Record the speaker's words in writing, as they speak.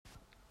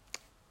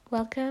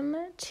Welcome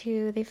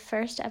to the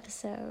first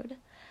episode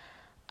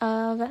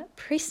of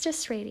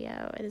Priestess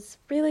Radio. It is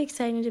really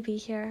exciting to be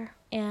here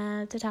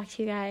and to talk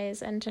to you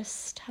guys and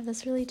just have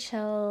this really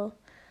chill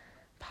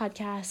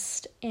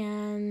podcast.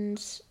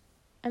 And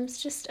I'm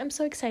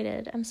so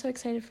excited. I'm so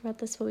excited for what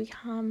this will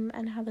become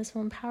and how this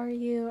will empower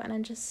you. And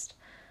I'm just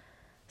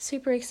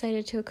super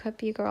excited to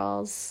equip you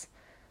girls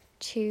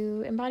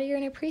to embody your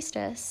inner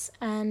priestess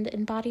and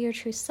embody your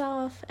true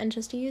self and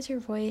just use your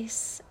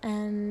voice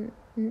and,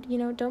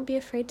 don't be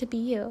afraid to be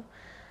you.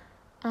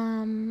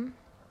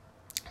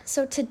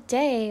 So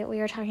today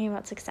we are talking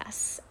about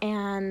success,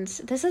 and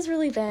this has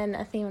really been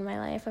a theme in my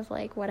life of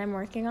what I'm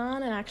working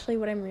on and actually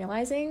what I'm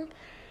realizing.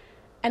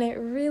 And it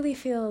really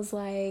feels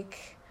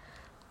like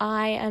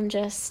I am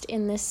just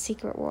in this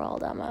secret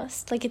world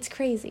almost. It's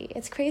crazy.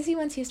 It's crazy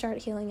once you start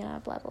healing and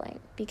up-leveling,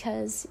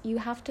 because you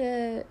have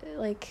to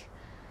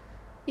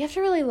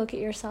really look at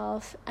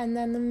yourself, and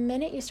then the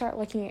minute you start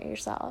looking at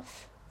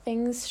yourself,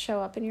 things show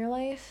up in your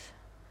life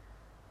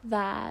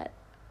that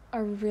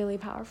are really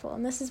powerful.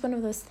 And this is one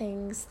of those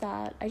things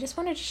that I just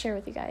wanted to share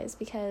with you guys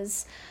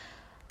because,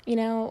 it's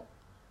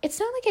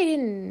not like I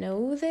didn't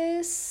know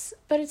this,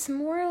 but it's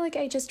more like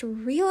I just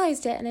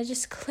realized it and it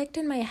just clicked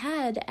in my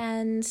head,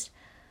 and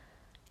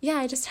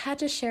I just had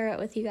to share it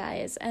with you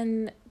guys.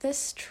 And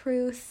this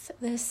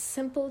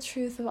simple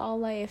truth of all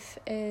life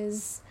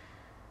is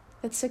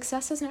that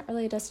success is not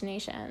really a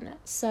destination.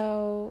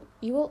 So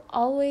you will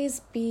always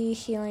be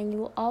healing, you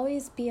will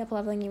always be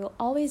up-leveling, you will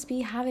always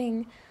be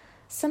having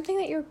something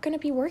that you're going to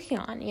be working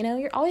on.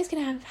 You're always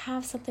going to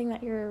have something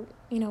that you're,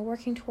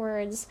 working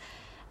towards,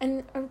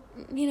 and,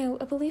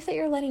 a belief that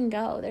you're letting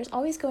go. There's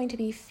always going to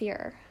be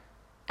fear,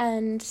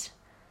 and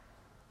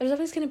there's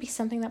always going to be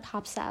something that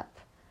pops up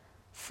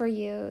for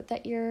you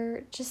that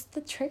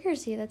that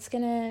triggers you, that's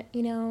going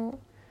to,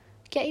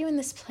 get you in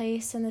this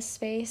place, in this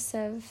space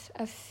of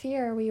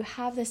fear, where you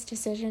have this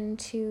decision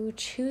to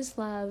choose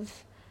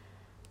love,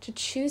 to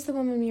choose the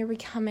woman you're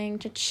becoming,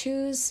 to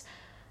choose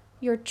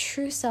your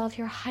true self,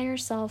 your higher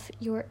self,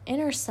 your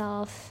inner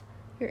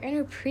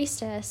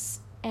priestess,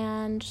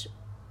 and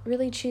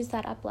really choose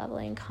that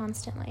up-leveling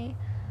constantly.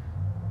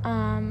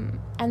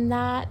 And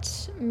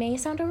that may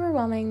sound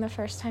overwhelming the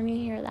first time you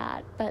hear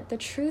that, but the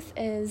truth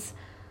is,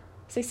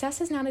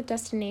 success is not a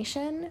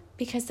destination,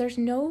 because there's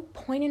no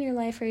point in your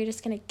life where you're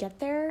just going to get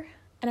there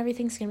and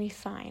everything's going to be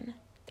fine.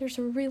 There's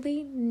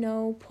really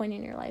no point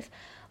in your life.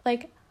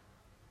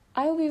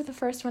 I will be the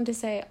first one to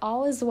say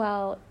all is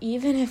well,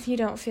 even if you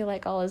don't feel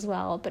like all is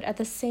well. But at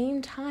the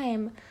same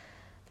time,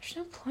 there's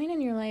no point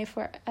in your life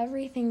where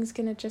everything's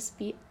going to just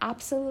be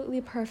absolutely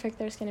perfect.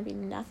 There's going to be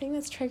nothing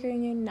that's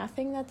triggering you,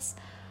 nothing that's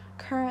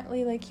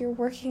currently you're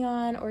working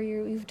on, or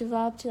you've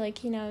developed,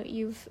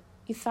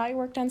 you thought you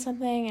worked on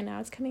something and now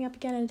it's coming up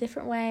again in a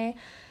different way.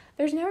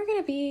 There's never going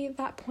to be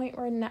that point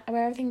where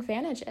everything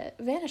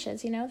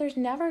vanishes, There's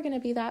never going to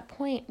be that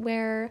point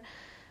where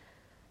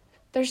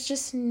there's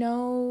just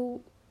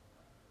no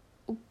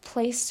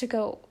place to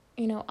go,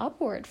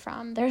 upward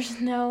from.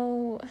 There's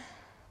not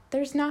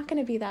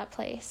going to be that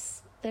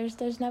place.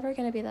 There's never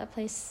going to be that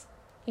place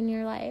in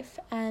your life.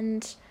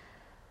 And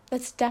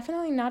that's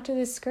definitely not to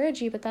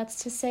discourage you, but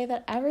that's to say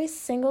that every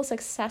single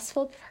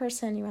successful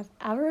person you have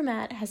ever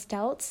met has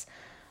dealt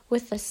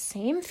with the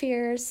same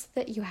fears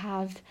that you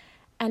have,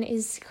 and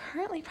is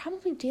currently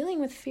probably dealing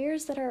with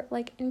fears that are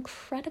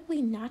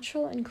incredibly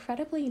natural,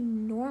 incredibly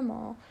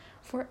normal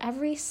for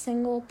every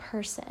single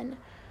person.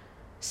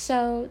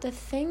 So the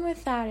thing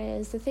with that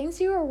is, the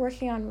things you are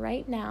working on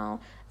right now,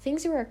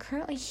 things you are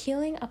currently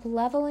healing,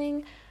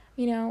 up-leveling,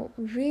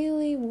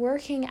 really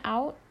working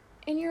out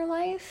in your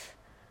life,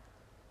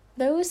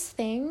 those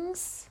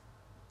things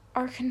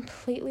are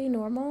completely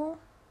normal,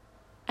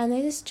 and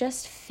it is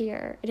just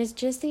fear. It is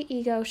just the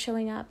ego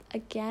showing up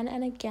again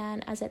and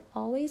again, as it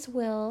always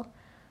will,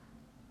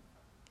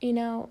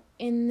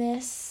 in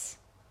this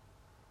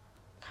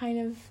kind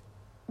of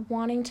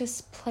wanting to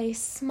play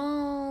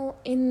small,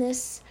 in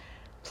this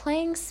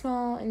playing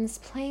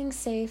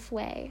safe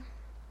way.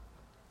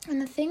 And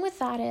the thing with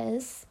that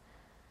is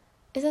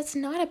that's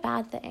not a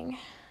bad thing.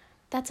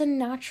 That's a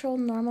natural,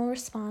 normal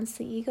response.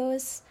 The ego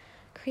is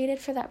created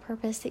for that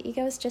purpose. The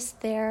ego is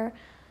just there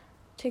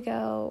to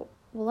go,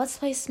 well, let's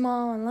play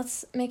small, and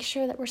let's make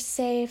sure that we're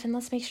safe, and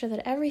let's make sure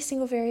that every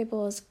single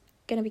variable is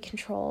going to be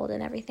controlled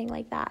and everything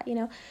like that.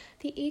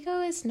 The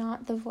ego is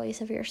not the voice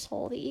of your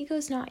soul. The ego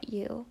is not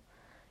you.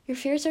 Your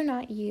fears are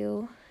not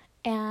you.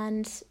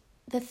 And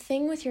the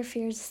thing with your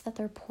fears is that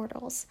they're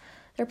portals.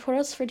 They're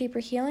portals for deeper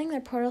healing,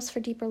 they're portals for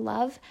deeper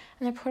love,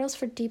 and they're portals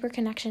for deeper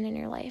connection in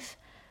your life.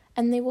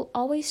 And they will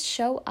always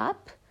show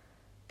up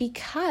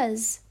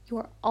because you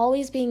are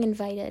always being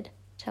invited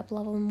to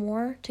up-level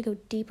more, to go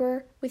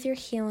deeper with your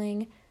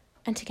healing,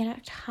 and to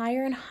connect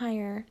higher and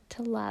higher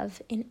to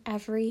love in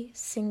every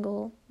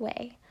single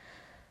way.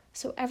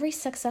 So every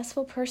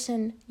successful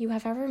person you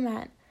have ever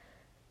met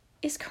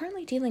is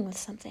currently dealing with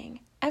something.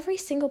 Every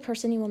single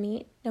person you will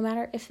meet, no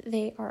matter if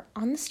they are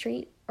on the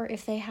street or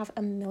if they have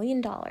 $1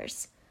 million,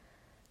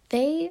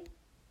 they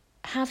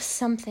have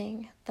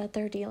something that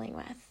they're dealing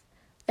with.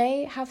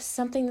 They have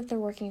something that they're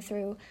working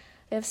through.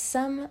 They have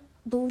some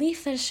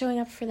belief that is showing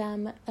up for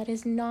them that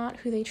is not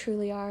who they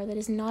truly are, that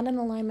is not in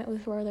alignment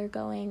with where they're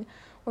going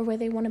or where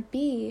they want to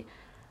be.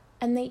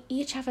 And they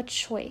each have a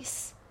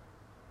choice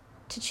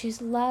to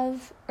choose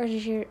love or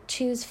to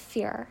choose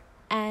fear.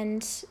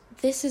 And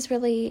this is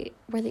really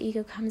where the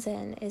ego comes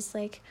in, is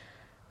like,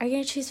 are you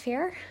going to choose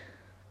fear?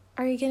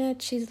 Are you going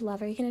to choose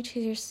love? Are you going to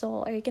choose your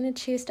soul? Are you going to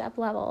choose to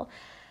up-level?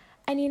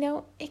 And,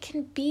 it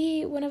can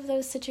be one of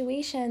those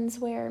situations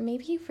where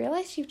maybe you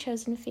realize you've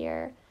chosen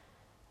fear.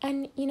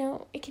 And,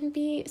 it can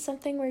be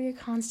something where you're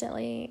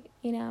constantly,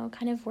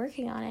 kind of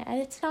working on it.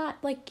 And it's not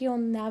like you'll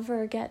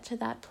never get to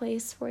that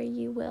place where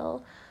you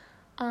will,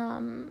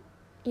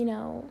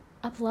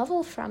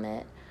 up-level from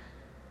it.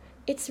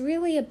 It's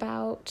really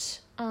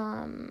about,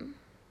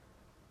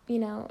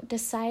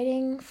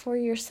 deciding for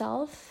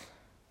yourself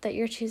that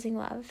you're choosing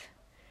love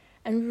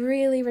and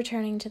really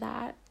returning to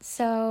that.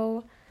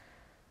 So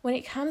when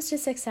it comes to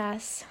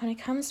success, when it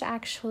comes to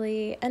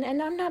actually, and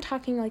I'm not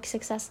talking like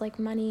success like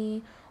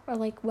money or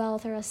like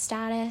wealth or a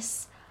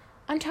status.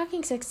 I'm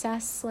talking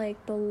success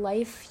like the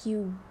life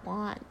you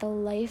want, the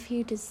life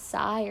you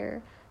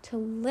desire to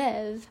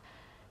live.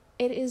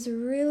 It is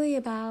really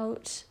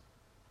about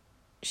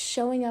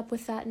showing up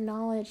with that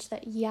knowledge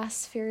that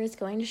yes, fear is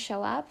going to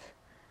show up.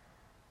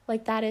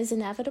 Like that is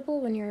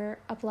inevitable when you're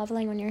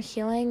up-leveling, when you're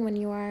healing, when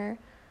you are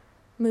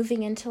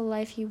moving into the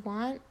life you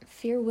want.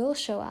 Fear will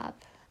show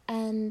up.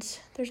 And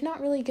there's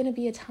not really going to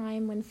be a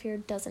time when fear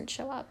doesn't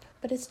show up.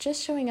 But it's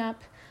just showing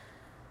up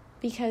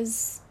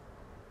because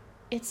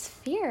it's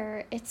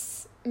fear.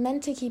 It's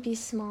meant to keep you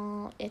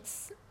small.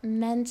 It's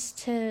meant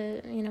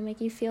to, make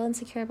you feel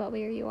insecure about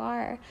where you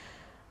are.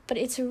 But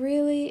it's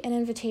really an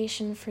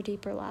invitation for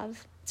deeper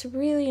love. It's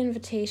really an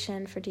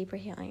invitation for deeper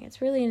healing.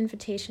 It's really an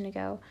invitation to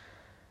go,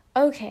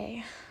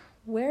 okay,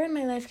 where in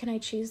my life can I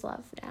choose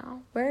love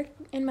now? Where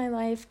in my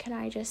life can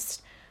I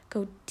just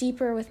go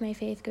deeper with my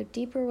faith, go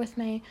deeper with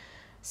my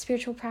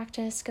spiritual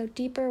practice, go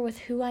deeper with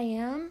who I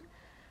am,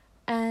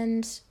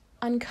 and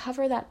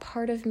uncover that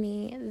part of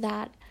me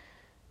that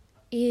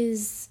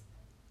is,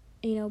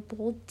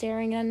 bold,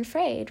 daring, and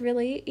unafraid,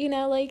 really,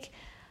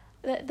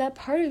 that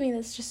part of me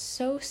that's just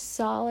so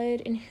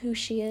solid in who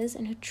she is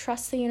and who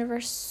trusts the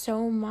universe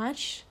so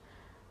much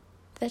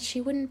that she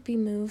wouldn't be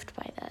moved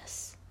by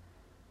this.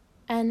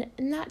 And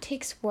that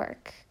takes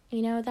work,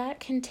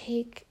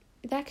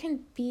 that can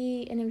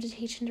be an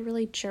invitation to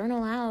really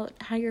journal out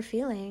how you're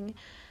feeling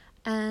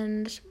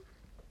and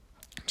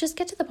just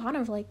get to the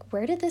bottom of like,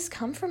 where did this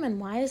come from and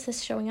why is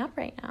this showing up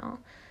right now?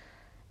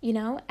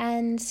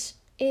 And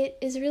it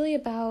is really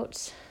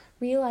about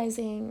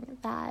realizing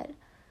that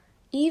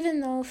even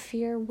though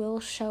fear will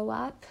show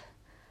up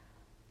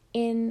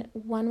in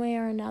one way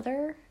or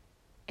another,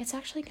 it's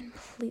actually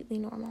completely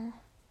normal.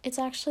 It's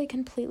actually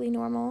completely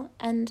normal,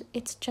 and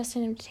it's just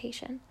an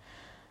invitation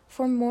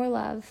for more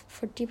love,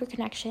 for deeper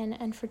connection,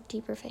 and for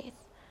deeper faith,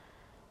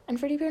 and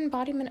for deeper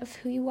embodiment of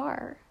who you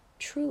are,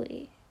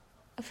 truly,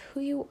 of who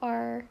you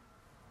are,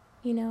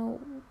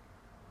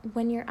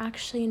 when you're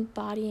actually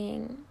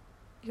embodying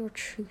your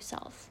true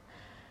self.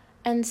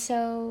 And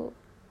so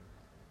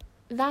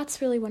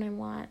that's really what I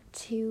want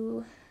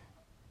to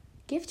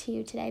give to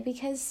you today,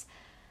 because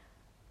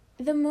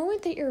the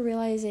moment that you're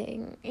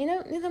realizing,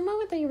 the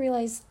moment that you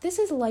realize this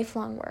is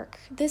lifelong work,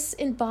 this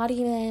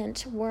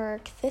embodiment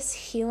work, this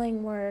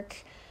healing work,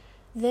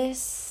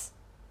 this,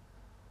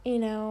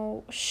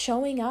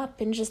 showing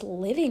up and just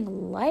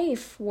living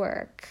life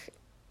work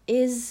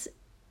is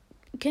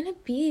gonna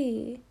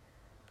be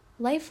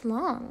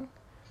lifelong.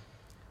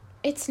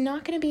 It's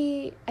not gonna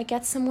be, I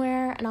get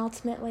somewhere and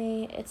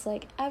ultimately it's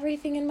like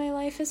everything in my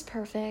life is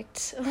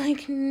perfect.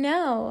 Like,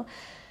 no.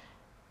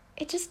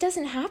 It just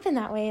doesn't happen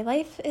that way.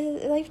 Life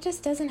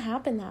just doesn't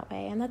happen that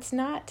way. And that's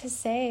not to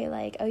say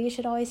like, oh, you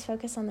should always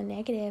focus on the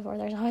negative or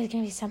there's always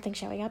going to be something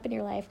showing up in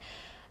your life.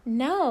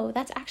 No,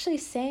 that's actually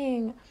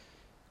saying,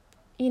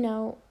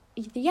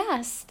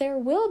 yes, there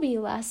will be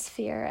less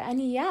fear.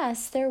 And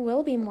yes, there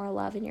will be more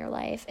love in your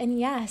life. And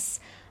yes,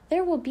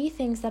 there will be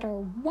things that are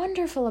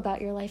wonderful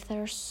about your life that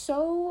are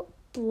so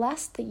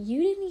blessed that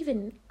you didn't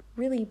even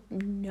really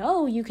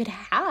know you could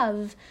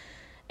have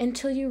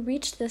until you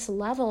reach this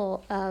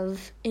level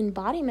of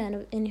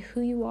embodiment in who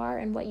you are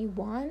and what you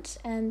want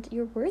and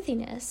your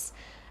worthiness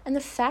and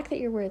the fact that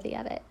you're worthy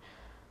of it.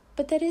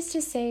 But that is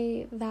to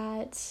say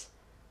that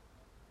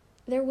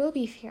there will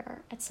be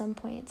fear at some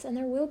points, and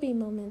there will be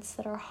moments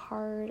that are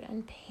hard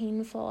and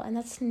painful, and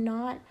that's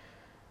not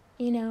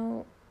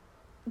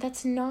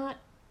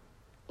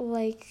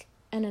like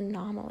an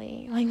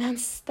anomaly. Like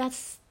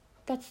that's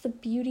the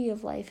beauty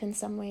of life in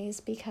some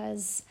ways,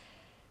 because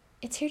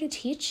it's here to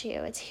teach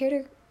you. It's here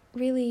to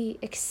really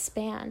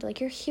expand. Like,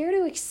 you're here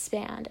to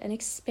expand, and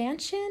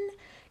expansion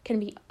can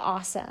be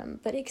awesome,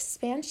 but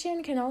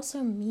expansion can also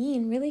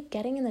mean really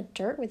getting in the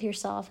dirt with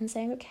yourself and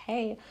saying,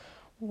 okay,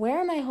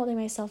 where am I holding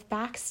myself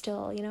back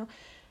still?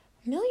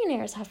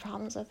 Millionaires have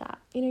problems with that.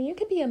 You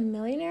could be a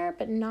millionaire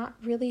but not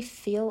really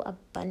feel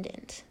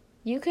abundant.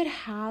 You could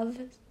have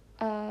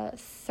a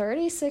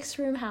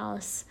 36-room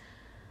house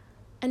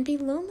and be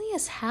lonely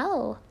as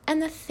hell.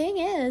 And the thing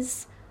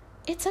is,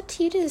 it's up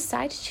to you to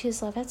decide to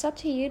choose love. It's up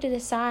to you to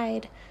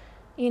decide,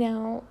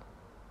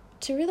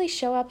 to really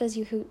show up as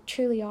you who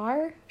truly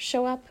are,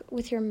 show up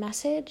with your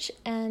message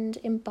and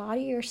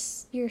embody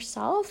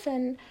yourself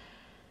and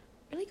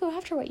really go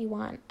after what you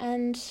want.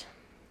 And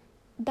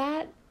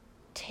that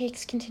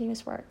takes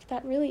continuous work.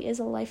 That really is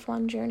a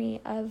lifelong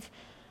journey of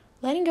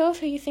letting go of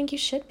who you think you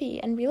should be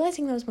and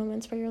realizing those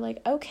moments where you're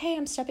like, okay,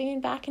 I'm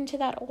stepping back into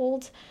that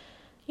old,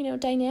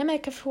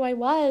 dynamic of who I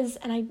was,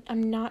 and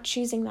I'm not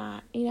choosing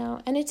that,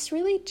 and it's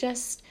really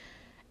just,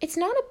 it's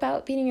not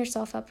about beating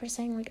yourself up for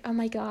saying like, oh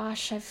my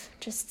gosh, I've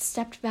just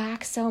stepped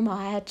back so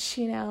much,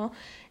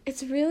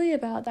 it's really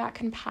about that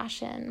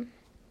compassion.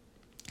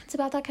 It's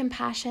about that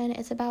compassion.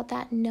 It's about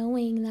that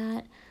knowing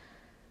that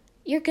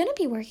you're going to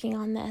be working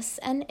on this,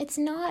 and it's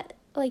not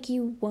like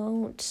you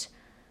won't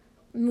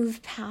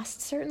move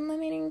past certain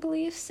limiting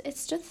beliefs.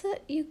 It's just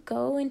that you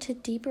go into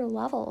deeper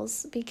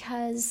levels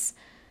because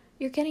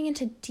you're getting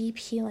into deep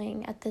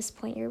healing at this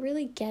point. You're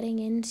really getting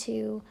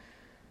into,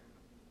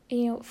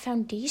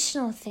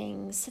 foundational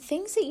things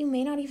that you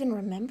may not even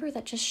remember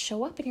that just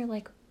show up and you're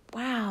like,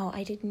 wow,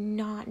 I did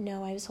not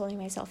know I was holding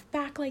myself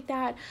back like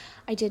that.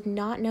 I did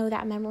not know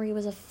that memory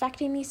was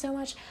affecting me so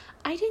much.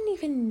 I didn't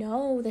even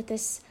know that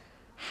this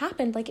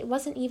happened. Like, it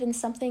wasn't even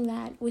something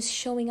that was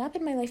showing up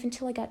in my life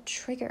until I got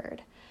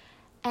triggered.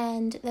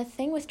 And the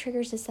thing with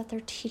triggers is that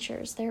they're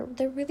teachers. They're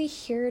really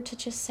here to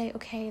just say,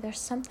 okay, there's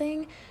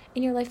something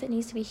in your life that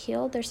needs to be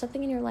healed. There's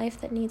something in your life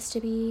that needs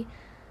to be,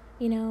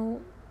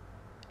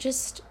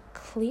 just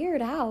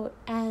cleared out.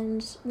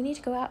 And we need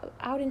to go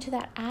out into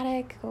that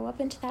attic, go up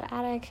into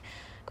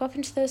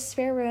those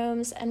spare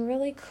rooms and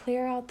really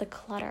clear out the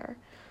clutter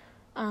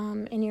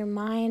in your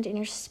mind, in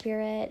your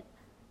spirit,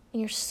 in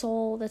your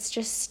soul that's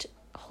just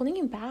holding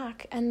you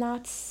back. And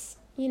that's,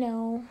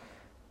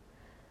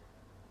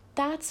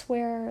 that's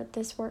where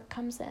this work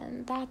comes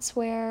in. That's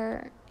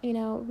where,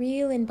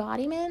 real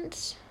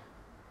embodiment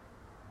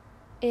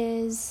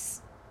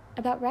is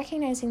about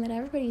recognizing that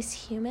everybody's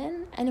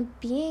human, and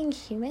being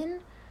human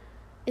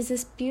is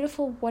this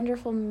beautiful,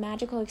 wonderful,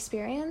 magical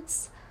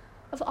experience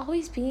of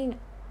always being,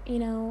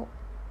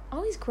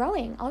 always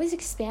growing, always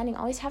expanding,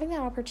 always having that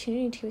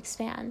opportunity to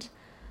expand.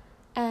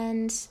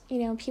 And,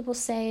 people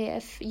say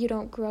if you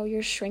don't grow,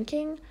 you're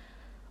shrinking.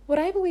 What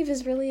I believe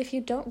is really, if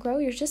you don't grow,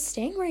 you're just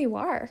staying where you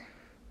are.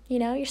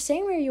 You're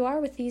staying where you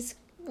are with these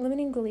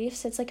limiting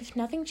beliefs. It's like, if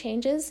nothing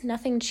changes,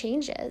 nothing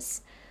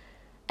changes.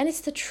 And it's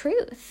the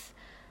truth.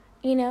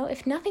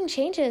 If nothing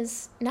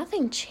changes,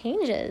 nothing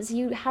changes.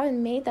 You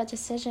haven't made that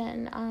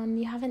decision.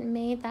 You haven't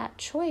made that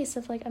choice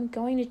of like, I'm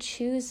going to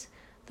choose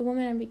the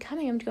woman I'm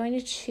becoming. I'm going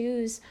to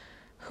choose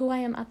who I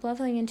am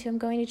up-leveling into. I'm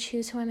going to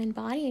choose who I'm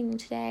embodying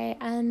today.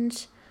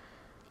 And,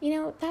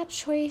 that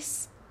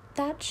choice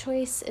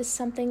is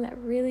something that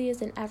really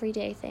is an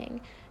everyday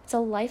thing. It's a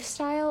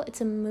lifestyle,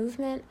 it's a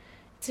movement,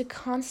 it's a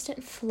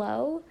constant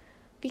flow,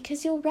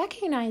 because you'll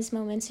recognize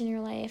moments in your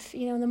life.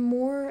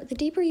 The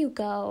deeper you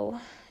go,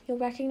 you'll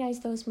recognize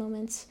those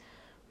moments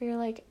where you're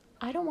like,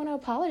 I don't want to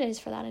apologize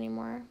for that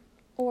anymore,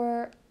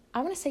 or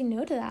I want to say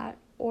no to that,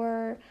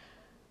 or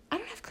I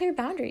don't have clear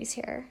boundaries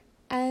here.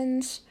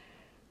 And,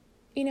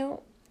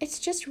 it's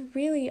just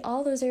really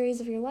all those areas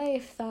of your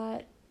life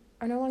that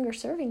are no longer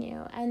serving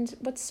you. And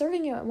what's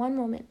serving you at one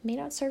moment may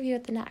not serve you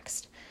at the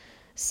next.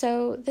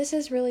 So this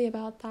is really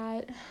about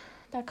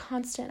that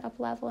constant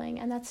up-leveling.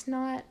 And that's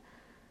not,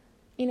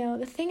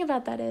 the thing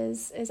about that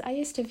is I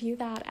used to view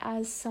that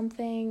as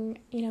something,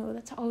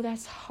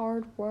 that's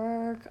hard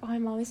work. Oh,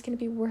 I'm always going to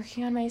be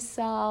working on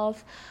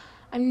myself.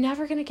 I'm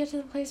never going to get to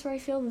the place where I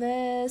feel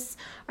this.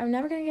 I'm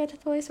never going to get to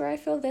the place where I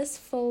feel this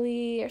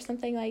fully, or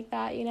something like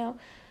that,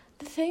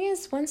 The thing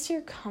is, once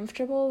you're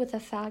comfortable with the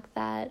fact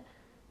that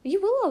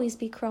you will always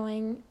be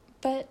growing,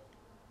 but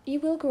you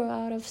will grow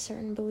out of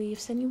certain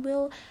beliefs, and you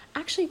will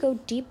actually go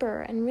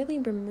deeper and really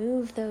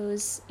remove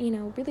those,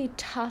 really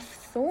tough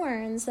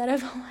thorns that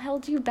have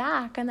held you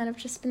back and that have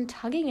just been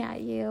tugging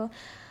at you.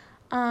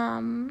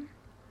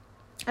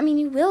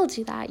 You will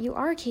do that. You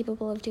are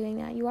capable of doing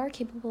that. You are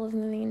capable of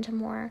moving into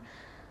more.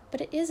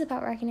 But it is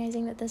about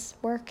recognizing that this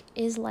work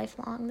is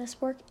lifelong.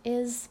 This work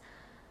is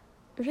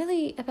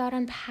really about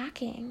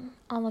unpacking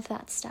all of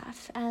that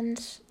stuff.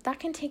 And that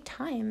can take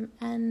time.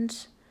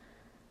 And,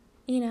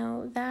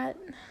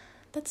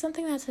 that's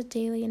something that's a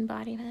daily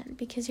embodiment,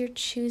 because you're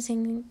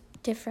choosing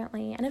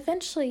differently. And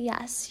eventually,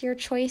 yes, your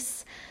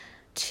choice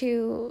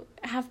to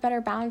have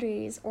better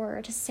boundaries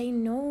or to say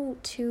no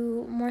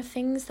to more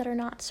things that are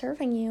not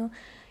serving you,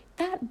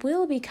 that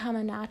will become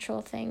a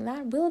natural thing.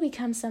 That will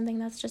become something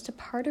that's just a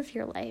part of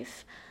your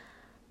life.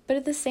 But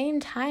at the same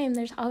time,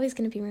 there's always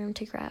going to be room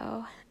to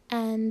grow.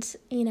 And,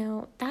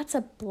 that's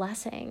a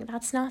blessing.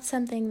 That's not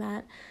something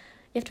that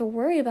you have to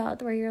worry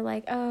about, where you're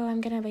like, oh,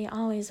 I'm going to be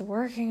always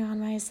working on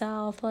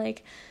myself.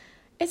 Like,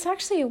 it's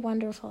actually a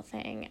wonderful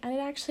thing. And it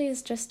actually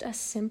is just a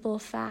simple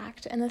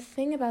fact. And the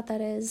thing about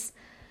that is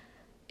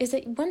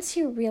that once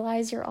you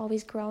realize you're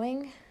always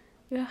growing,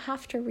 you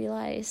have to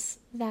realize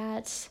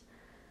that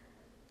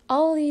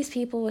all these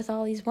people with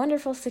all these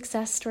wonderful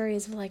success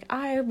stories of like,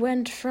 I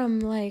went from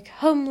like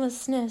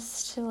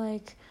homelessness to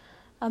like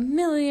a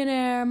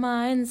millionaire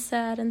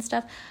mindset and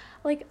stuff.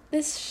 Like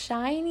these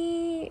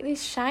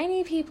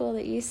shiny people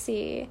that you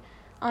see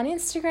on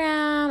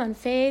Instagram, on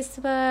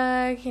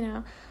Facebook, you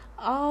know,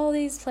 all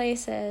these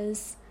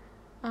places,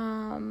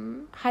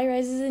 high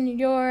rises in New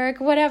York,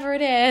 whatever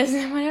it is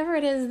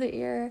that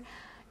you're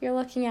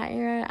looking at,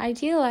 you're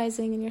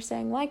idealizing, and you're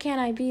saying, why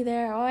can't I be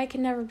there? Oh, I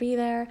can never be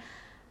there.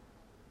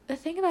 The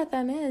thing about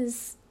them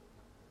is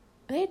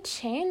they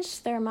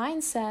changed their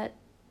mindset,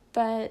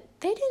 but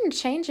they didn't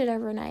change it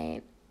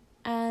overnight.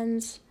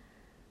 And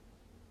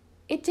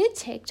it did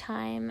take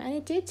time, and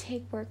it did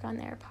take work on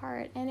their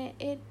part. And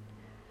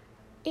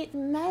it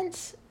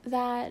meant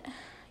that,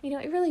 you know,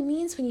 it really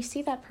means when you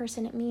see that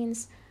person, it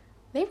means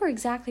they were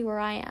exactly where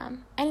I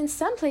am. And in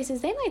some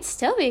places, they might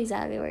still be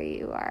exactly where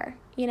you are,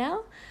 you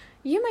know?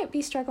 You might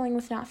be struggling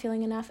with not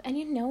feeling enough. And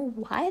you know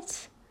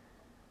what?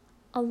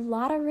 A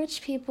lot of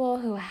rich people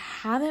who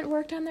haven't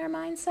worked on their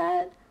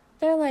mindset,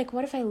 they're like,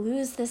 what if I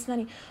lose this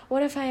money?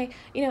 What if I,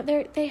 you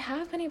know, they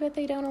have money, but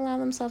they don't allow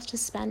themselves to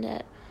spend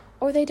it.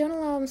 Or they don't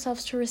allow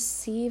themselves to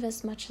receive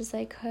as much as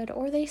they could.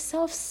 Or they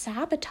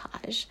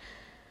self-sabotage.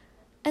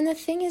 And the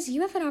thing is,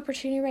 you have an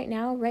opportunity right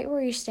now, right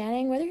where you're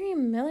standing, whether you're a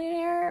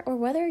millionaire or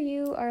whether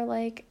you are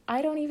like,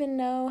 I don't even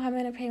know how I'm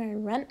going to pay my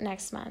rent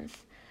next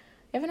month.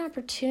 You have an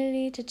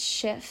opportunity to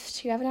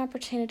shift. You have an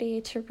opportunity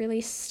to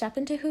really step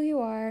into who you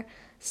are,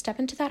 step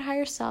into that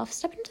higher self,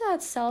 step into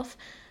that self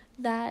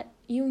that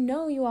you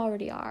know you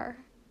already are.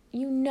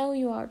 You know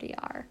you already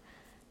are.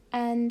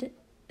 And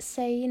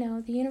say, you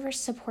know, the universe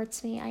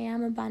supports me. I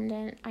am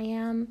abundant. I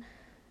am,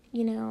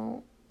 you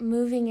know,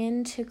 moving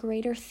into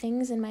greater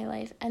things in my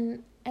life.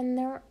 And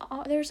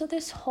there's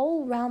this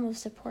whole realm of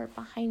support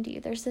behind you.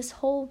 There's this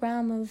whole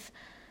realm of,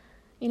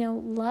 you know,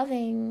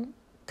 loving,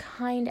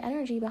 kind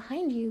energy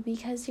behind you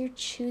because you're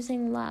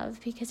choosing love,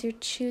 because you're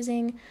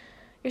saying,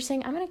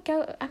 I'm going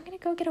to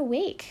go get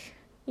awake.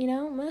 You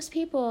know, most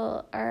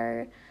people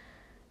are,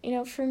 you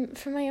know, from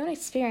my own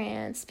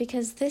experience,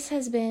 because this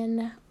has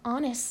been,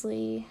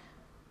 honestly,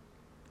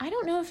 I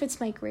don't know if it's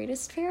my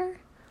greatest fear,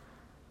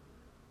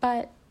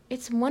 but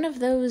it's one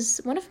of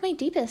my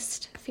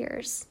deepest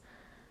fears,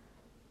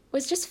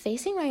 was just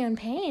facing my own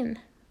pain,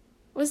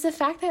 was the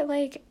fact that,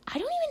 like, I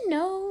don't even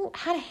know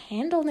how to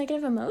handle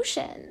negative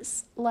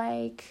emotions.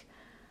 Like,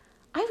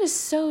 I was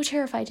so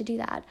terrified to do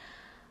that.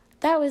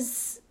 That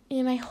was, you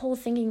know, my whole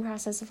thinking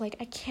process of, like,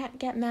 I can't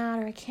get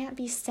mad or I can't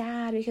be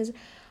sad because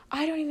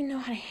I don't even know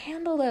how to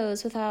handle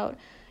those without,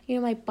 you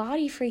know, my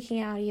body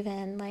freaking out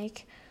even.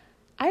 Like,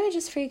 I would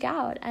just freak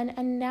out.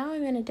 And now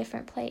I'm in a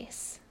different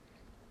place.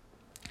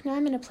 Now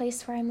I'm in a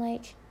place where I'm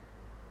like,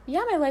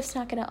 yeah, my life's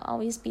not going to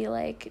always be,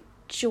 like,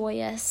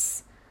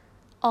 joyous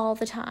all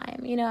the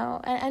time, you know,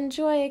 and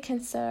joy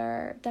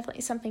consider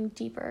definitely something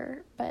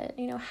deeper, but,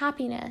 you know,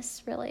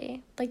 happiness,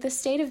 really, like the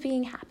state of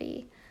being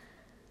happy.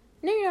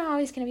 No, you're not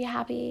always going to be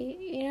happy,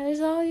 you know, there's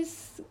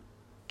always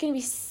going to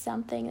be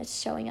something that's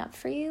showing up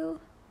for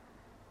you,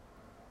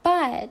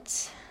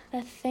 but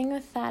the thing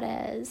with that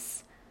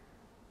is,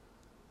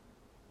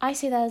 I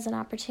see that as an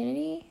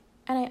opportunity,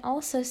 and I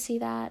also see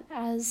that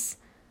as,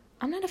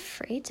 I'm not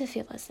afraid to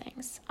feel those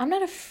things. I'm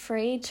not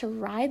afraid to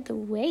ride the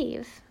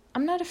wave.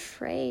 I'm not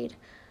afraid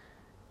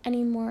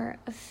anymore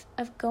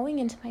of going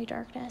into my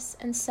darkness.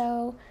 And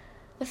so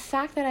the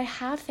fact that I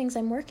have things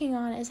I'm working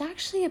on is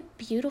actually a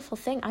beautiful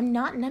thing. I'm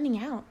not numbing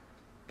out.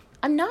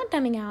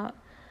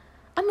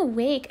 I'm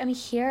awake. I'm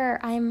here.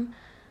 I'm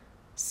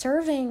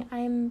serving.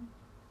 I'm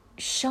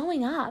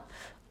showing up.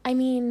 I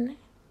mean,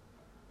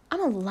 I'm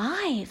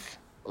alive.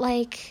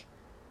 Like,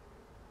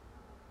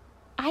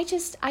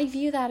 I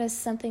view that as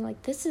something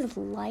like, this is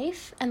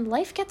life, and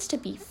life gets to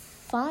be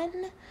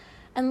fun,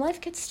 and life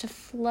gets to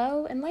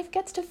flow, and life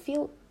gets to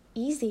feel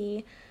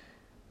easy,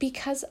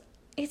 because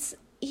it's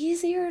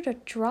easier to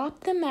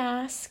drop the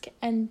mask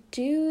and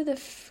do the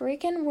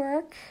freaking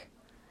work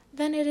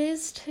than it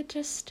is to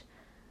just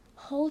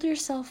hold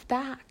yourself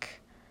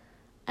back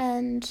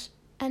and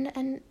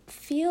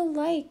feel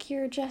like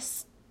you're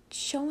just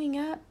showing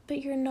up,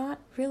 but you're not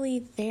really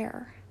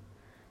there.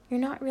 You're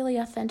not really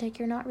authentic.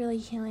 You're not really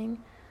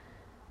healing.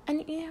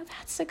 And, you know,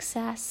 that's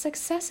success.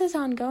 Success is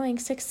ongoing.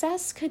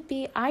 Success could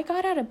be, I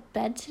got out of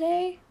bed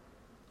today,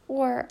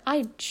 or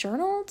I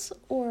journaled,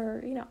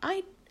 or, you know,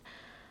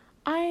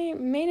 I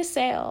made a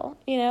sale,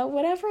 you know,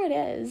 whatever it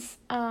is.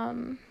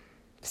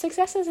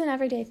 Success is an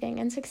everyday thing,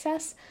 and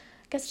success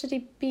gets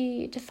to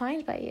be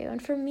defined by you.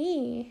 And for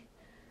me,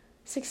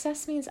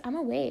 success means I'm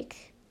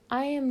awake.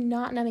 I am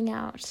not numbing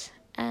out.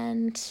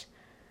 And,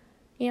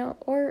 you know,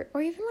 or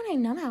even when I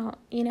numb out,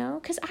 you know,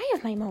 because I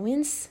have my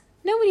moments.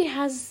 Nobody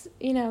has,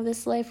 you know,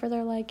 this life where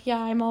they're like, yeah,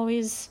 I'm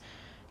always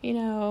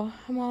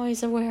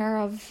aware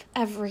of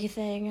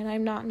everything and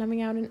I'm not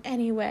numbing out in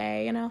any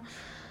way, you know.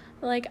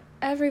 Like,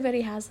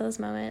 everybody has those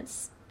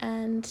moments,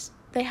 and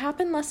they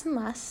happen less and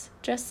less.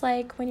 Just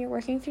like when you're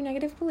working through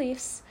negative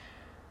beliefs,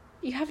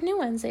 you have new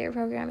ones that you're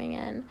programming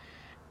in.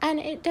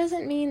 And it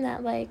doesn't mean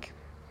that, like,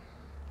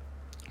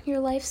 your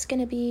life's going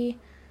to be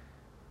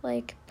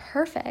like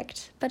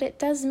perfect, but it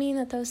does mean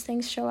that those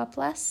things show up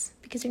less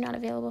because you're not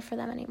available for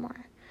them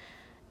anymore.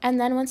 And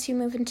then once you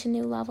move into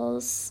new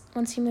levels,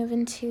 once you move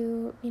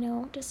into,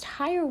 just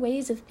higher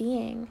ways of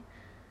being,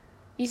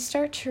 you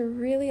start to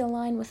really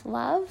align with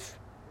love.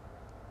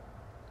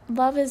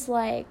 Love is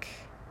like,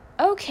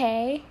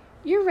 okay,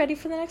 you're ready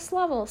for the next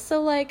level.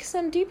 So like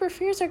some deeper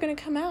fears are going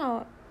to come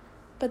out,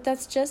 but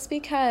that's just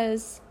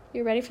because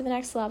you're ready for the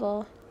next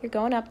level. You're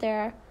going up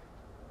there.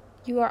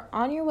 You are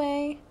on your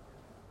way.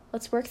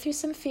 Let's work through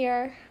some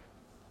fear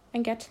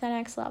and get to the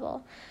next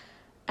level.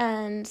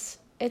 And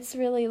it's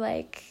really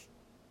like,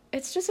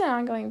 it's just an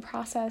ongoing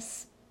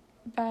process.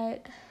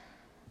 But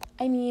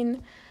I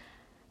mean,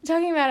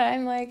 talking about it,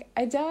 I'm like,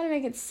 I don't want to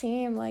make it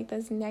seem like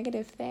this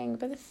negative thing,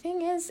 but the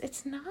thing is,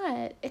 it's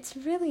not. It's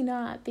really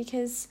not,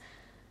 because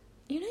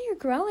you're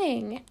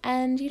growing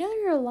and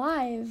you're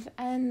alive,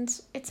 and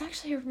it's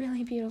actually a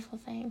really beautiful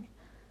thing.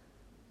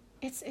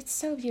 It's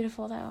so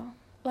beautiful though.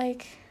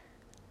 Like,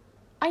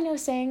 I know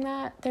saying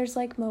that there's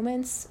like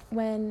moments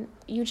when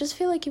you just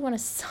feel like you want to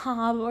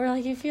sob, or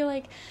like you feel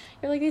like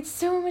you're like, it's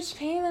so much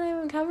pain that I'm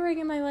uncovering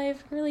in my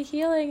life, really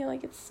healing, and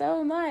like it's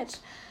so much.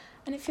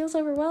 And it feels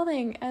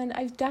overwhelming, and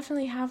I've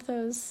definitely had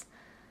those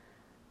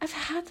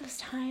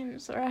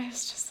times where I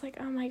was just like,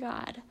 oh my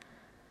God.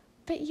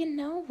 But you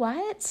know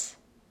what?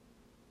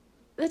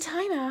 The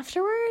time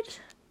afterward,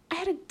 I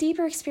had a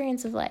deeper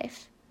experience of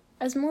life.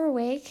 I was more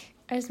awake.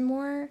 I was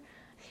more,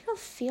 I think I'll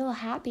feel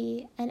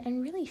happy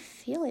and really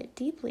feel it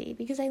deeply,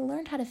 because I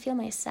learned how to feel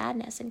my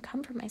sadness and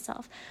comfort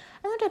myself.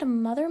 I learned how to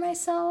mother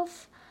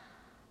myself.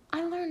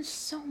 I learned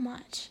so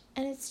much,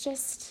 and it's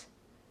just...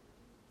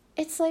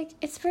 it's like,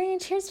 it's bringing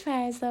tears to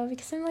my eyes though,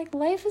 because I'm like,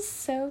 life is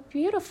so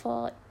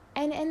beautiful.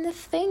 And the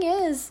thing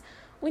is,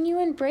 when you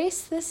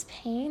embrace this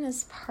pain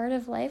as part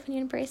of life, when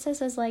you embrace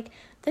this as like,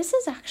 this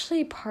is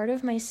actually part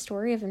of my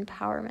story of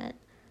empowerment,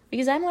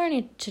 because I'm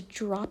learning to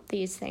drop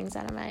these things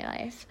out of my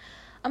life.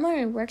 I'm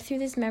learning to work through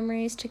these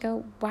memories to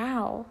go,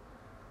 wow,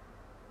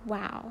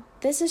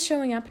 this is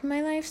showing up in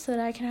my life so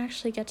that I can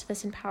actually get to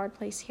this empowered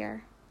place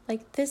here.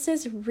 Like, this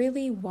is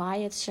really why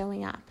it's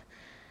showing up.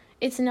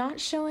 It's not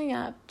showing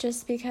up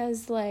just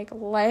because, like,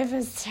 life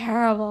is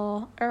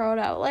terrible or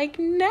whatever. Like,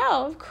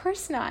 no, of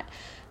course not.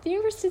 The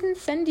universe didn't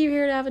send you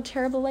here to have a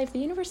terrible life. The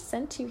universe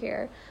sent you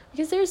here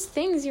because there's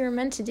things you were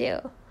meant to do.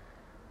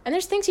 And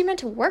there's things you're meant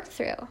to work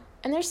through.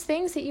 And there's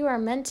things that you are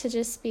meant to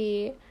just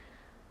be,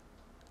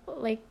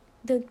 like,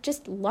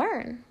 just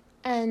learn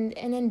and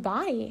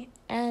embody.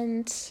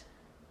 And,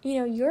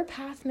 your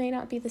path may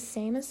not be the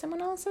same as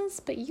someone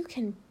else's, but you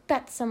can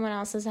bet someone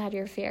else has had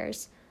your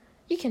fears.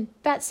 You can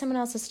bet someone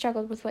else has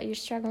struggled with what you're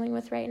struggling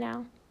with right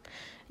now.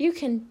 You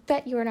can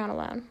bet you are not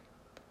alone.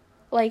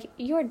 Like,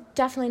 you are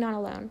definitely not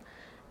alone.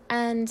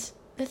 And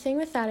the thing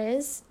with that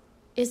is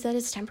that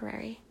it's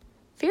temporary.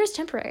 Fear is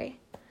temporary.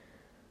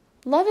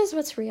 Love is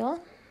what's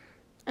real.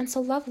 And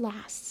so love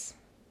lasts.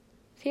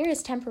 Fear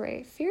is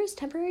temporary. Fear is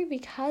temporary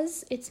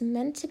because it's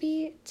meant to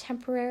be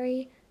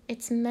temporary.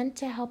 It's meant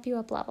to help you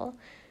up level.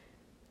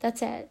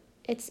 That's it.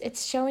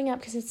 It's showing up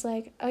because it's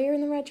like, oh, you're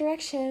in the right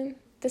direction.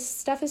 This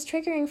stuff is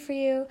triggering for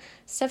you.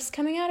 Stuff's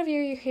coming out of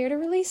you. You're here to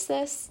release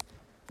this.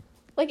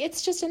 Like,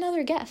 it's just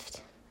another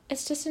gift.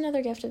 It's just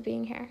another gift of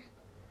being here.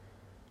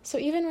 So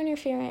even when you're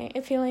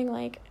feeling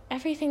like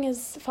everything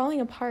is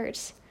falling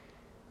apart,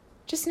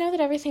 just know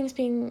that everything's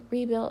being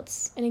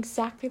rebuilt in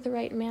exactly the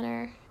right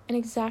manner, in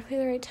exactly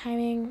the right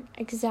timing,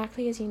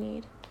 exactly as you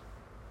need.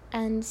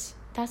 And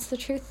that's the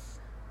truth.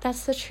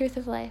 That's the truth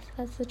of life.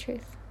 That's the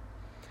truth.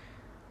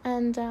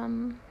 And,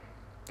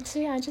 so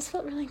yeah, I just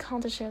felt really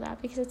called to share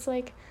that, because it's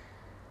like,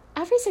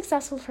 every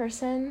successful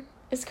person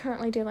is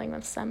currently dealing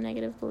with some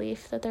negative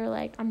belief that they're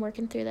like, I'm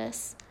working through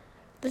this.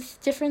 The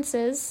difference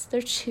is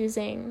they're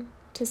choosing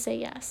to say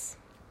yes.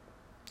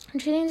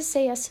 They're choosing to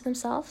say yes to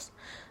themselves,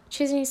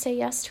 choosing to say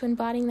yes to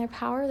embodying their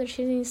power, they're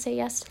choosing to say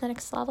yes to the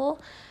next level,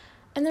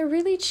 and they're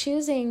really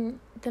choosing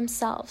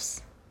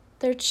themselves.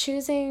 They're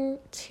choosing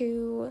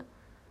to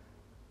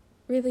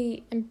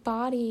really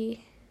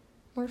embody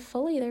more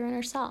fully their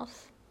inner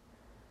self.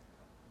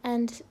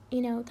 And,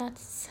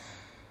 that's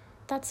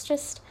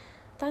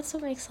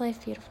what makes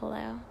life beautiful,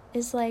 though,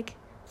 is like,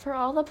 for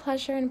all the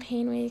pleasure and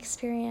pain we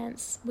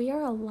experience, we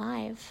are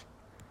alive.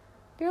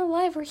 We're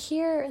alive, we're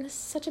here, and this is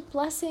such a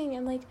blessing.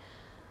 And like,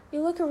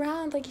 you look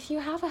around, like, if you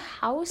have a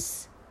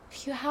house,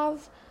 if you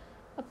have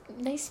a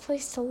nice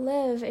place to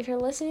live, if you're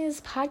listening to this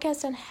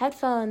podcast on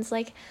headphones,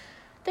 like,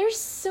 there's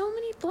so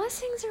many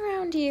blessings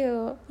around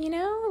you,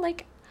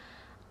 like,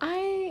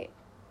 I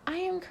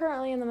am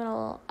currently in the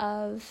middle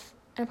of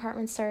an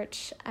apartment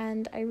search,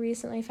 and I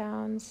recently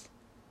found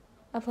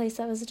a place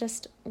that was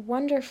just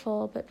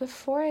wonderful. But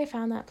before I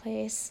found that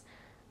place,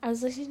 I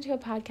was listening to a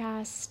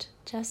podcast,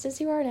 just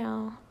as you are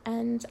now,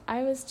 and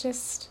I was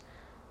just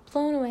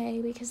blown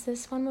away, because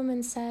this one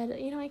woman said,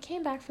 I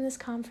came back from this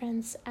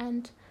conference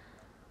and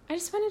I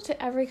just went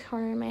into every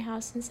corner in my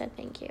house and said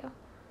thank you,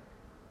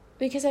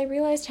 because I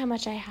realized how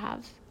much I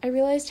have. I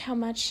realized how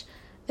much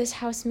this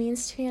house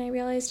means to me, and I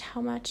realized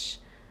how much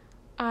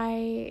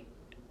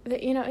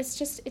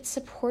it's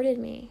supported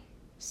me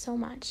so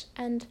much.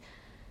 And,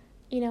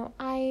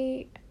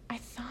 I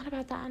thought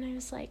about that, and I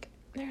was like,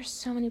 there are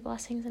so many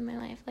blessings in my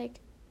life. Like,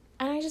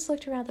 and I just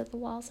looked around at the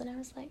walls, and I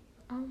was like,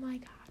 oh my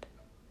God.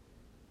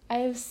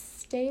 I've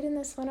stayed in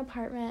this one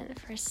apartment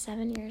for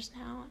 7 years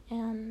now,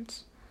 and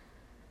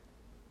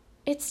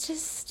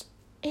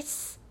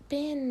it's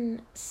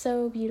been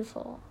so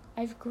beautiful.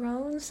 I've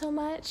grown so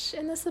much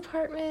in this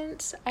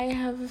apartment. I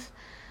have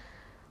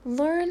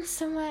learned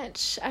so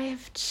much. I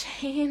have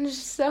changed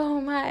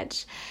so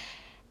much.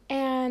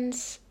 And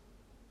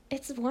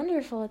it's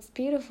wonderful. It's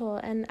beautiful.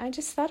 And I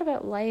just thought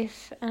about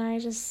life, and I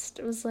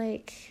just was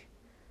like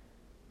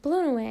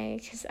blown away,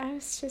 because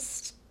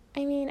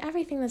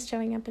everything that's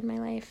showing up in my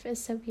life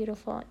is so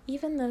beautiful.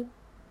 Even the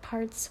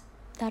parts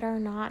that are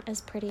not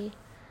as pretty.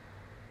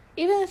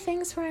 Even the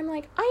things where I'm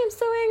like, I am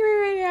so angry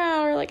right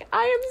now, or like,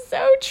 I am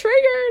so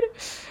triggered.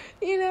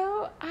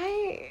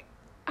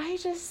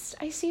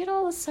 I see it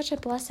all as such a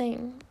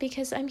blessing,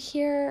 because I'm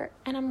here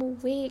and I'm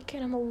awake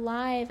and I'm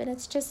alive, and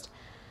it's just,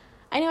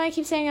 I know I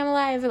keep saying I'm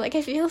alive, but like,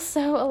 I feel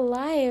so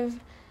alive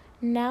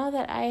now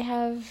that I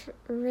have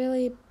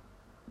really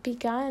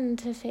begun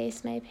to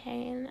face my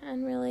pain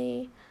and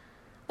really,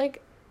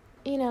 like,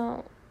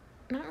 not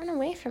run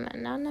away from it,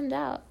 not numbed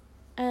out.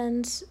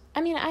 And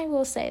I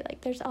will say,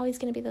 like, there's always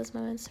going to be those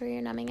moments where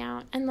you're numbing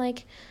out, and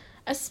like,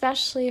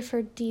 especially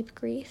for deep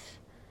grief,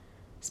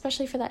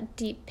 especially for that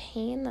deep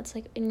pain that's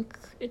like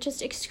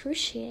just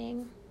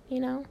excruciating.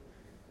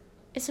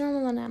 It's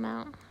normal to numb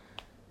out.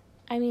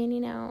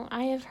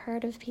 I have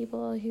heard of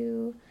people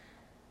who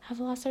have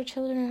lost their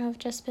children, who have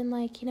just been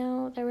like,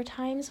 there were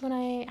times when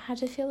I had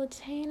to feel the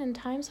pain, and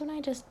times when I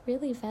just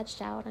really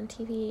vegged out on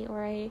TV,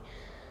 or I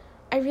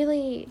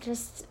really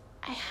just,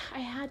 I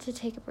had to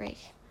take a break.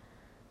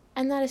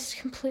 And that is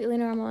completely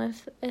normal.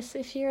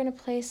 If you're in a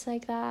place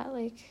like that,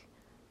 like,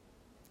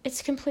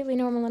 it's completely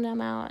normal to numb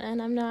out. And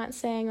I'm not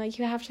saying, like,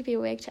 you have to be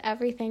awake to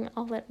everything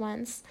all at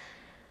once.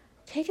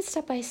 Take it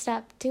step by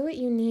step. Do what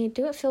you need.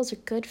 Do what feels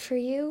good for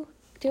you.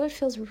 Do what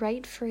feels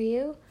right for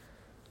you.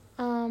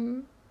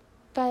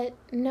 But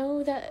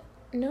know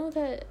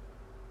that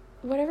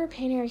whatever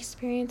pain you're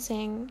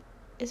experiencing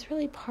is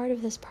really part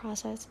of this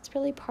process. It's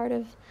really part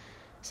of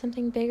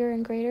something bigger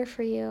and greater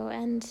for you.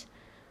 And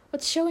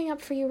what's showing up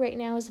for you right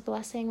now is a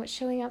blessing. What's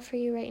showing up for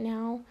you right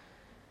now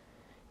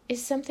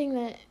is something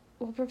that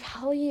will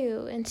propel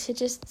you into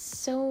just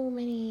so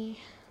many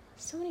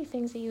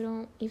things that you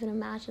don't even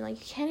imagine. Like,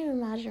 you can't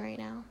even imagine right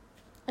now.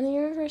 And the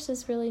universe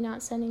is really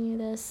not sending you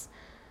this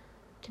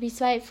to be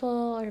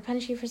spiteful or to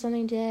punish you for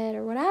something you did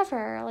or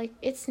whatever. Like,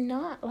 it's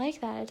not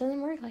like that. It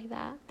doesn't work like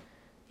that.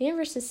 The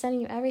universe is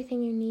sending you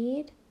everything you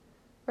need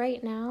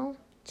right now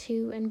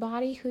to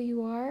embody who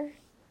you are,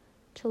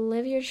 to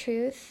live your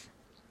truth,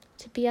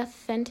 to be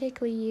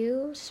authentically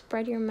you,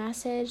 spread your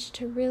message,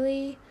 to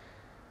really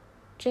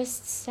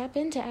just step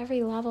into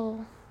every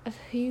level of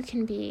who you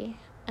can be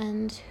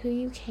and who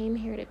you came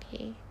here to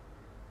be.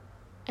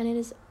 And it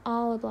is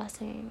all a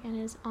blessing, and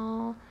it is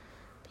all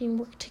being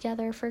worked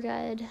together for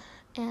good.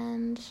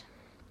 And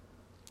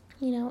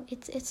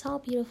it's all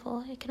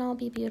beautiful. It can all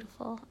be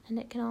beautiful, and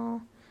it can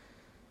all,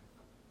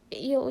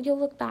 you'll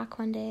look back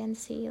one day and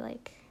see,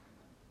 like,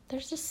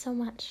 there's just so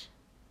much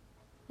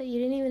that you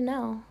didn't even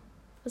know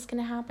was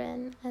going to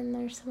happen. And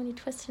there's so many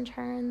twists and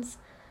turns.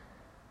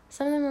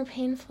 Some of them were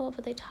painful,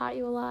 but they taught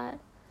you a lot.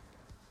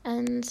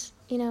 And,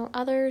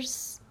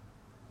 others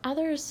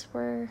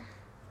were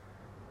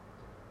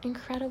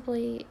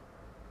incredibly,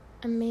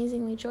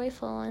 amazingly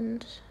joyful,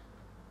 and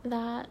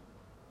that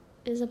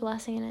is a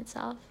blessing in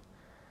itself.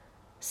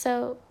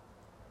 So,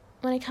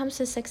 when it comes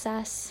to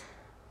success,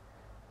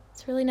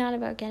 it's really not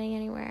about getting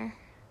anywhere.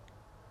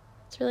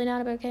 It's really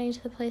not about getting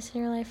to the place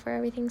in your life where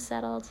everything's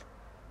settled.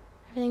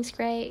 Everything's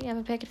great. You have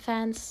a picket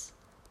fence,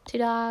 2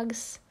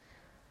 dogs,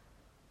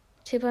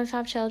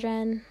 2.5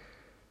 children.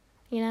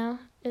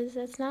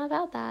 It's not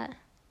about that.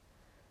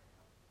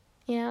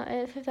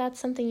 If that's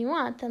something you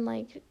want, then,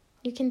 like,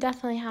 you can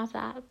definitely have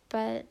that.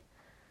 But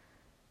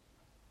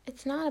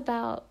it's not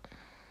about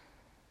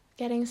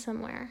getting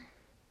somewhere.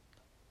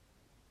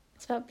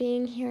 It's about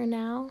being here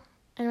now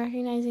and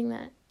recognizing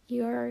that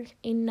you're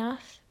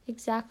enough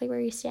exactly where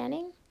you're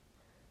standing.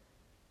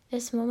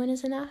 This moment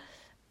is enough,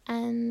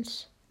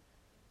 and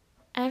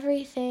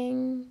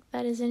everything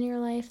that is in your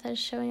life that is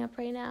showing up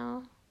right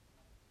now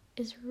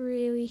is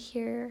really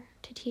here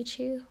to teach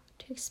you,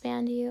 to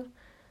expand you,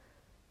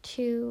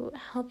 to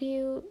help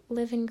you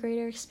live in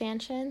greater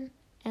expansion,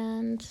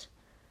 and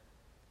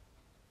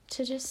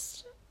to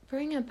just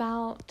bring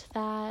about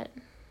that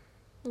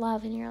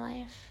love in your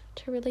life,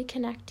 to really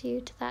connect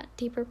you to that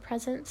deeper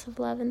presence of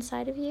love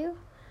inside of you,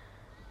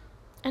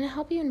 and to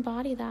help you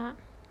embody that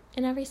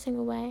in every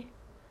single way.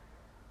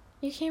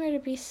 You came here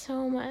to be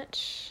so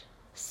much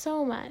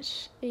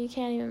that you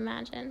can't even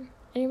imagine.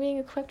 And you're being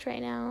equipped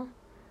right now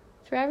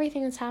through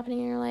everything that's happening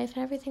in your life,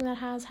 and everything that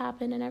has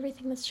happened, and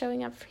everything that's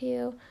showing up for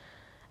you,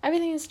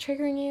 everything that's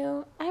triggering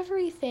you,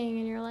 everything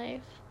in your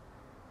life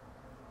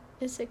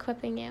is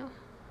equipping you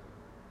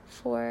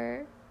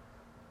for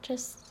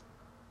just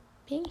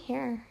being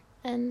here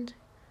and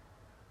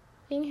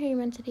being who you're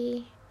meant to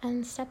be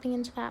and stepping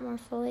into that more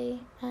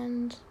fully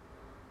and,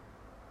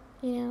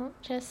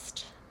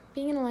 just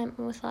being in alignment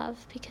with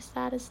love, because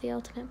that is the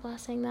ultimate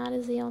blessing. That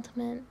is the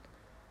ultimate,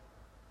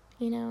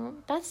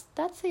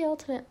 that's the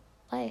ultimate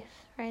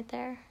life right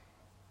there.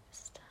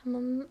 Just,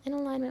 I'm in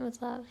alignment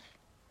with love.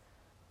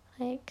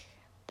 Like,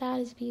 that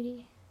is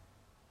beauty.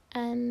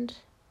 And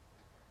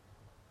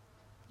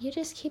you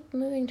just keep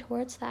moving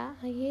towards that.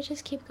 Like, you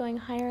just keep going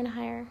higher and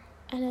higher.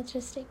 And it's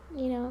just,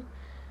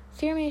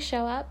 fear may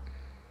show up,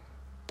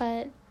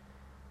 but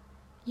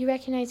you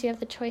recognize you have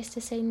the choice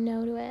to say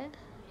no to it.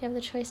 You have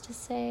the choice to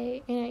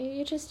say,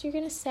 you're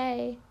going to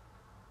say,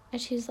 I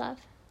choose love.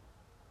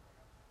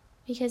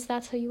 Because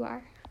that's who you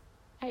are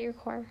at your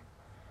core.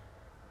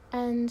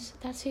 And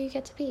that's who you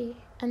get to be.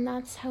 And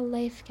that's how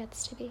life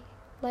gets to be.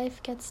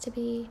 Life gets to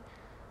be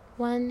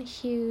one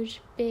huge,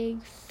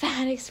 big,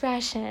 fat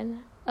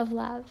expression of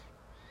love.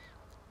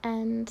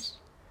 And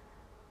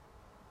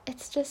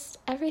it's just,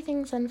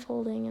 everything's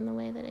unfolding in the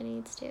way that it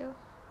needs to.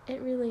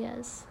 It really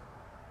is.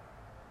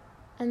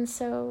 And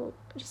so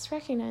just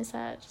recognize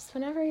that. Just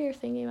whenever you're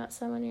thinking about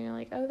someone and you're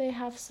like, oh, they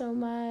have so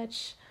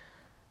much,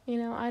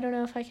 I don't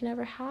know if I can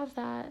ever have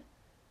that.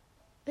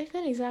 They've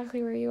been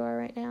exactly where you are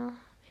right now.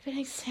 They've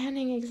been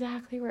standing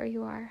exactly where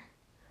you are.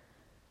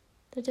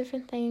 The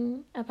different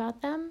thing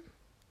about them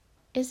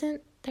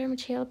isn't their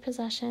material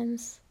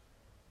possessions,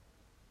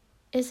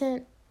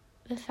 isn't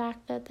the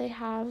fact that they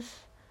have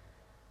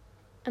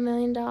 $1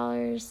 million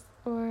or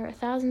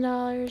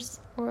 $1,000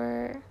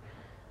 or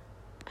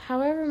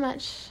however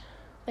much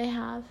they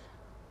have.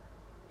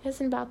 It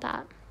isn't about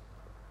that.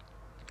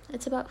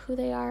 It's about who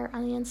they are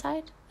on the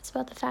inside. It's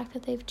about the fact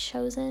that they've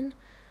chosen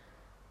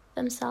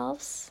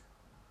themselves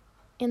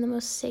in the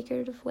most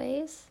sacred of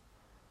ways.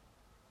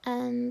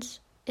 And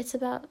it's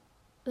about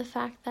the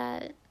fact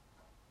that,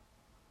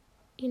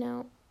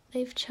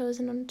 they've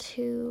chosen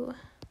to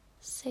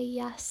say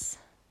yes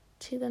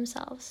to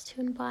themselves, to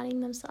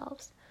embodying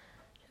themselves,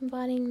 to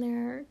embodying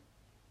their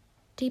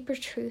deeper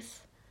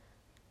truth,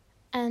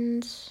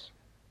 and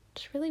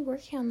just really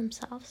working on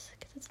themselves,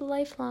 because it's a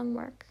lifelong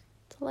work.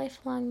 It's a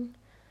lifelong,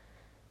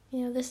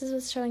 this is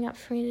what's showing up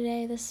for me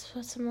today. This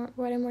is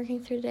what I'm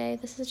working through today.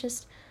 This is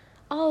just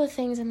all the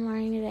things I'm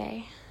learning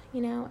today.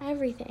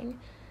 Everything.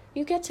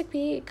 You get to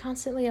be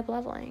constantly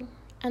up-leveling,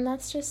 and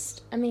that's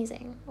just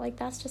amazing. Like,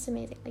 that's just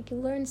amazing. Like, you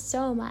learn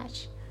so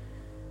much.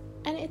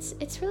 And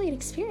it's really an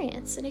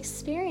experience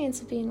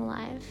of being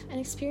alive, an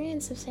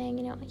experience of saying,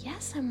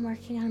 yes, I'm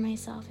working on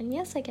myself, and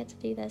yes, I get to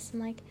do this,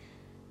 and like,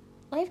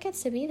 life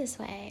gets to be this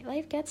way.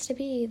 Life gets to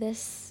be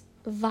this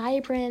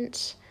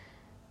vibrant,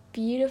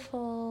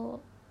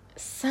 beautiful,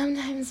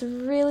 sometimes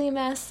really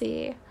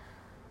messy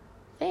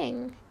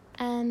thing,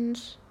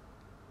 and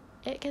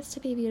it gets to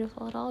be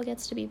beautiful. It all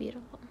gets to be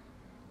beautiful.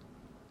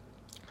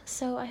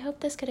 So I hope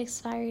this could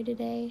inspire you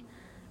today,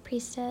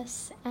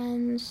 Priestess,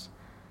 and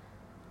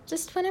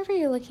just whenever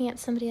you're looking at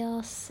somebody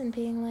else and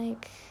being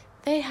like,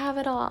 they have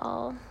it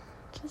all,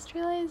 just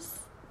realize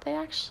they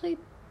actually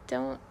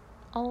don't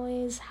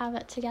always have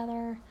it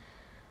together.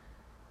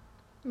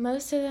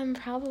 Most of them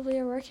probably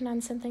are working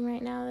on something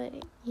right now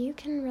that you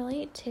can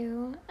relate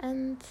to,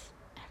 and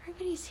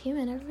everybody's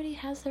human. Everybody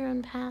has their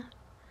own path.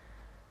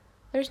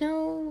 There's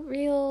no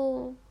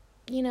real,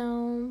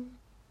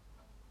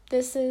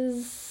 this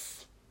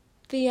is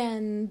the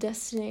end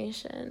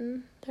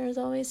destination. There's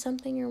always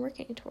something you're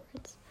working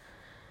towards.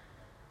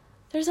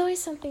 There's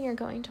always something you're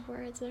going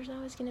towards. There's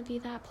always going to be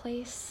that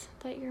place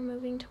that you're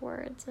moving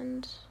towards,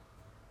 and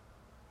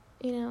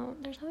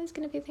there's always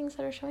going to be things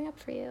that are showing up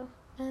for you,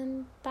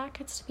 and that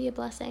gets to be a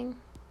blessing.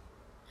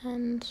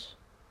 And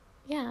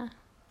yeah,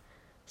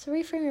 so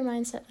reframe your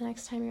mindset the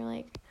next time you're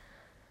like,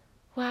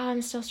 wow,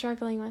 I'm still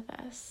struggling with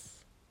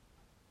this.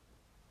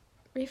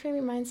 Reframe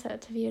your mindset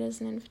to view it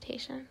as an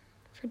invitation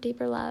for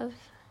deeper love,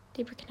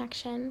 deeper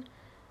connection,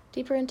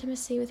 deeper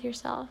intimacy with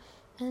yourself,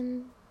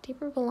 and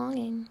deeper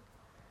belonging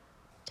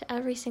to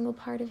every single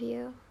part of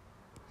you.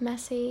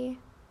 Messy,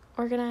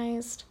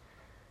 organized,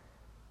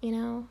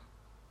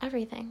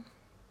 everything.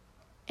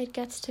 It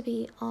gets to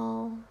be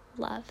all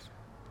love.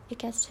 It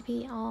gets to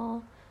be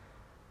all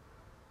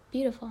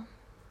beautiful.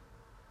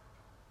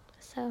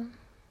 So,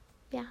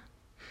 yeah.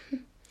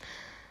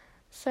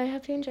 So I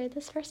hope you enjoyed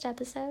this first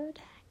episode,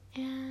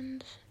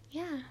 and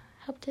yeah,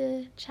 hope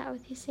to chat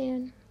with you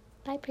soon.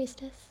 Bye,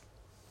 Priestess.